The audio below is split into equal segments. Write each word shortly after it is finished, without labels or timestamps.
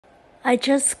I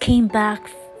just came back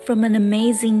from an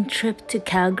amazing trip to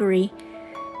Calgary,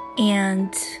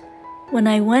 and when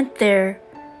I went there,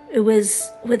 it was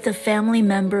with a family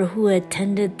member who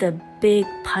attended the big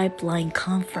pipeline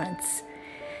conference.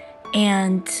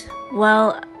 And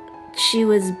while she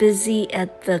was busy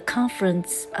at the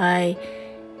conference, I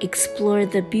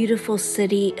explored the beautiful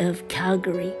city of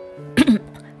Calgary.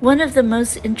 One of the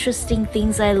most interesting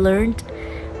things I learned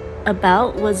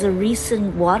about was a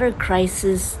recent water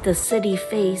crisis the city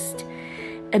faced.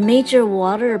 A major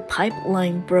water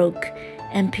pipeline broke,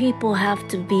 and people have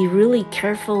to be really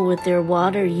careful with their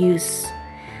water use.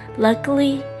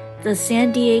 Luckily, the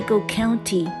San Diego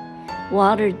County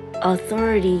Water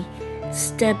Authority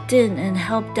stepped in and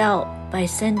helped out by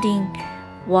sending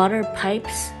water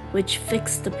pipes, which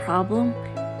fixed the problem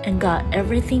and got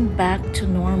everything back to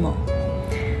normal.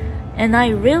 And I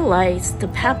realized the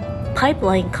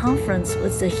pipeline conference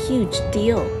was a huge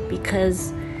deal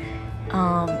because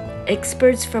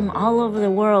experts from all over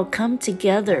the world come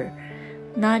together,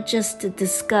 not just to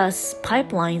discuss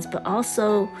pipelines, but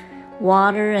also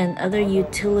water and other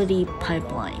utility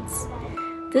pipelines.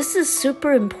 This is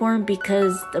super important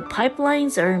because the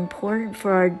pipelines are important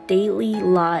for our daily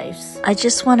lives. I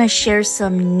just want to share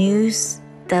some news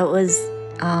that was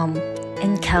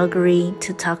in Calgary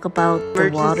to talk about the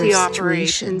water Emergency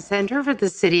situation. Operations Center for the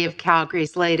City of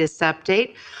Calgary's latest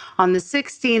update on the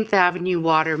 16th Avenue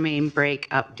water main break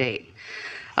update.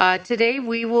 Today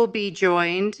we will be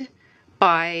joined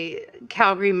by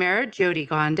Calgary Mayor Jyoti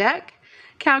Gondek,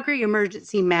 Calgary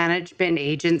Emergency Management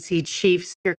Agency Chief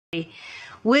Secretary.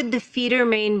 With the feeder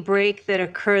main break that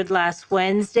occurred last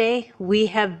Wednesday, we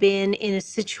have been in a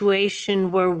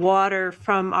situation where water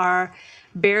from our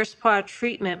Bearspaw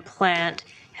treatment plant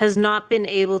has not been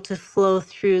able to flow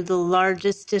through the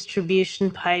largest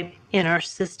distribution pipe in our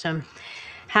system.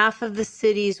 Half of the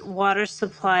city's water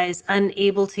supply is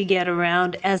unable to get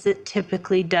around as it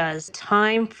typically does.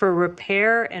 Time for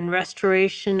repair and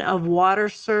restoration of water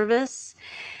service.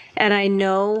 And I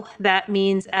know that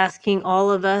means asking all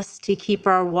of us to keep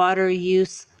our water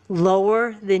use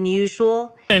lower than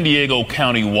usual. San Diego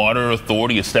County Water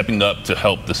Authority is stepping up to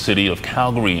help the city of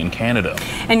Calgary in Canada.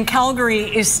 And Calgary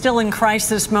is still in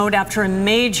crisis mode after a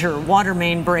major water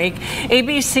main break.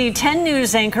 ABC 10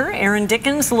 News anchor Aaron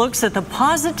Dickens looks at the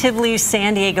positively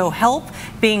San Diego help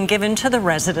being given to the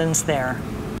residents there.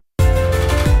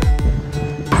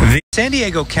 The San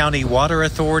Diego County Water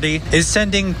Authority is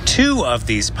sending 2 of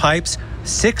these pipes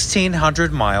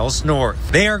 1,600 miles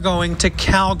north. They are going to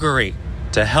Calgary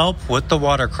to help with the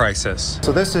water crisis.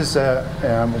 So this is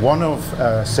one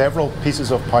of several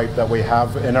pieces of pipe that we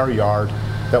have in our yard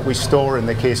that we store in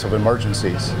the case of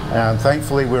emergencies. And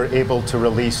thankfully we're able to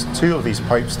release 2 of these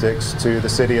pipe sticks to the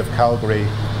city of Calgary,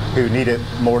 who need it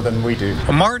more than we do.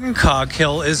 Martin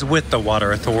Coghill is with the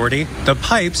Water Authority. The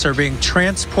pipes are being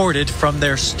transported from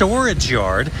their storage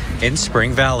yard in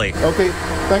Spring Valley. Okay,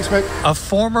 thanks, Mick. A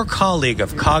former colleague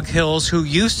of Coghill's who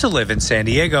used to live in San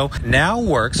Diego now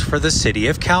works for the city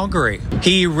of Calgary.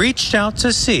 He reached out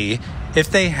to see if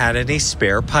they had any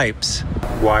spare pipes.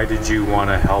 Why did you want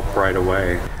to help right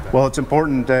away? Well, it's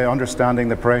important understanding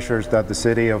the pressures that the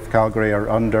city of Calgary are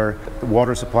under. The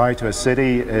water supply to a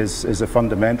city is a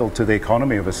fundamental to the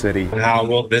economy of a city. How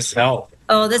will this help?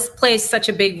 Oh, this plays such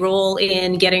a big role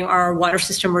in getting our water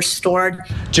system restored.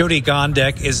 Jyoti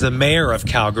Gondek is the mayor of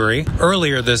Calgary.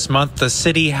 Earlier this month, the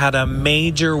city had a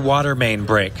major water main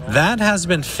break. That has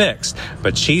been fixed,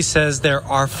 but she says there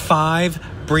are 5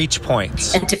 breach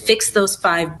points. And to fix those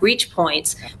 5 breach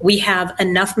points, we have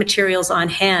enough materials on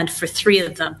hand for 3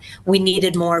 of them. We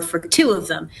needed more for 2 of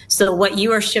them. So what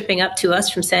you are shipping up to us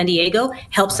from San Diego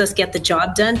helps us get the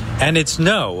job done. And it's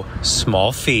no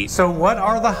small feat. So what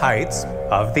are the heights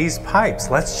of these pipes?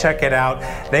 Let's check it out.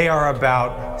 They are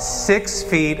about 6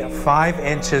 feet, 5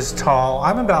 inches tall.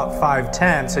 I'm about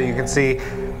 5'10", so you can see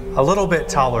a little bit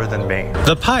taller than me.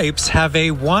 The pipes have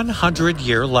a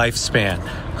 100-year lifespan.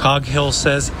 Coghill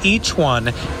says each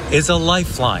one is a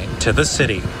lifeline to the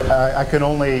city. I can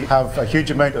only have a huge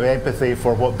amount of empathy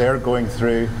for what they're going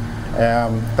through.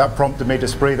 That prompted me to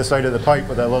spray the side of the pipe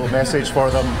with a little message for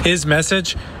them. His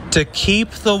message? To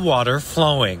keep the water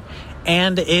flowing.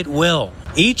 And it will.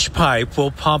 Each pipe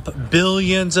will pump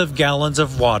billions of gallons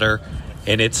of water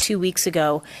in its... 2 weeks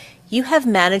ago, you have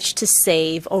managed to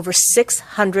save over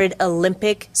 600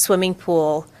 Olympic swimming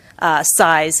pool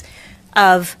size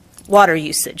of water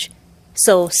usage.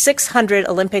 So 600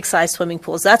 Olympic-sized swimming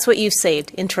pools, that's what you've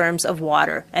saved in terms of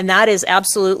water. And that is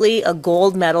absolutely a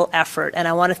gold medal effort. And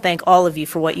I want to thank all of you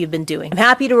for what you've been doing. I'm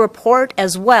happy to report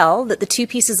as well that the 2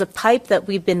 pieces of pipe that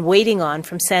we've been waiting on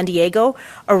from San Diego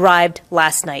arrived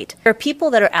last night. There are people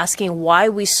that are asking why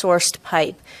we sourced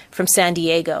pipe from San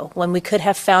Diego when we could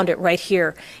have found it right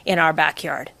here in our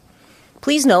backyard.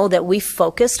 Please know that we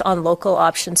focused on local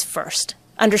options first,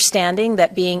 understanding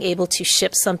that being able to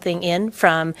ship something in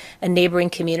from a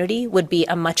neighboring community would be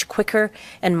a much quicker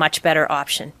and much better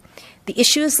option. The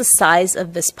issue is the size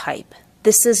of this pipe.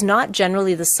 This is not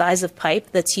generally the size of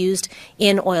pipe that's used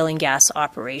in oil and gas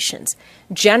operations.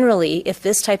 Generally, if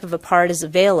this type of a part is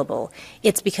available,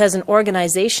 it's because an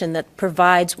organization that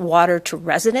provides water to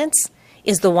residents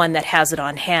is the one that has it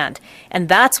on hand. And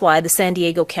that's why the San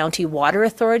Diego County Water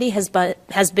Authority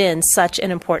has been such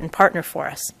an important partner for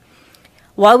us.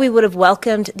 While we would have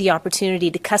welcomed the opportunity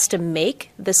to custom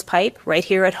make this pipe right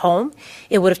here at home,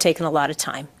 it would have taken a lot of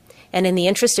time. And in the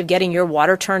interest of getting your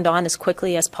water turned on as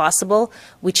quickly as possible,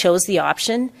 we chose the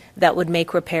option that would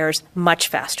make repairs much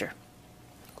faster.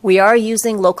 We are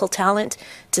using local talent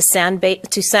to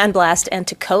sandblast and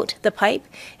to coat the pipe,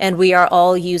 and we are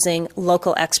all using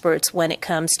local experts when it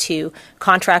comes to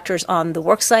contractors on the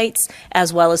work sites,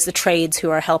 as well as the trades who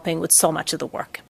are helping with so much of the work.